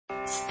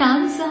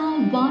Stanza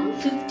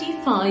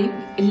 155,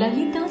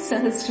 Lalita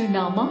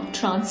Sahasranama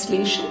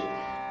translation.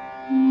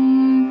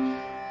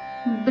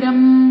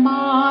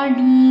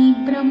 Brahmani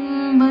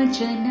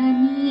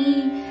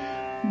Brahmajanani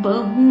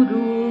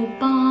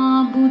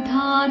Bahurupa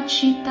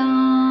Budhachita.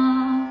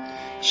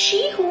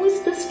 She who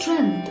is the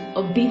strength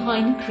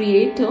behind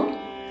Creator,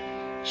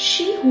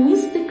 she who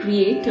is the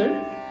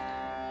Creator,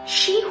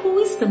 she who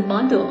is the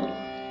Mother,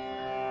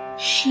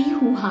 she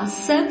who has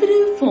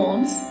several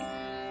forms,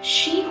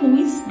 she who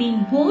is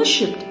being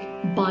worshipped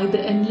by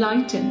the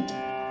enlightened.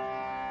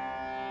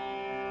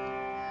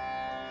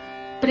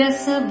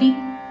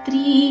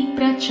 Prasavitri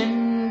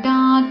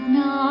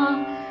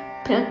Prachandagna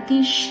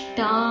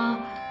Pratishta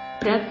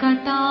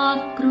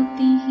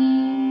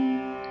Prakatakrutihi.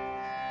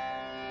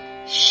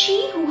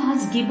 She who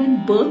has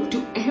given birth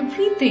to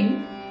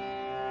everything,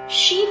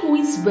 she who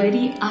is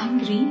very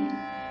angry,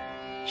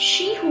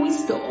 she who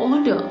is the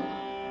order,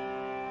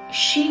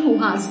 she who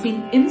has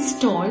been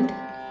installed,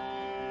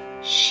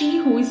 she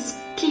who is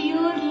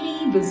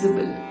clearly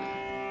visible.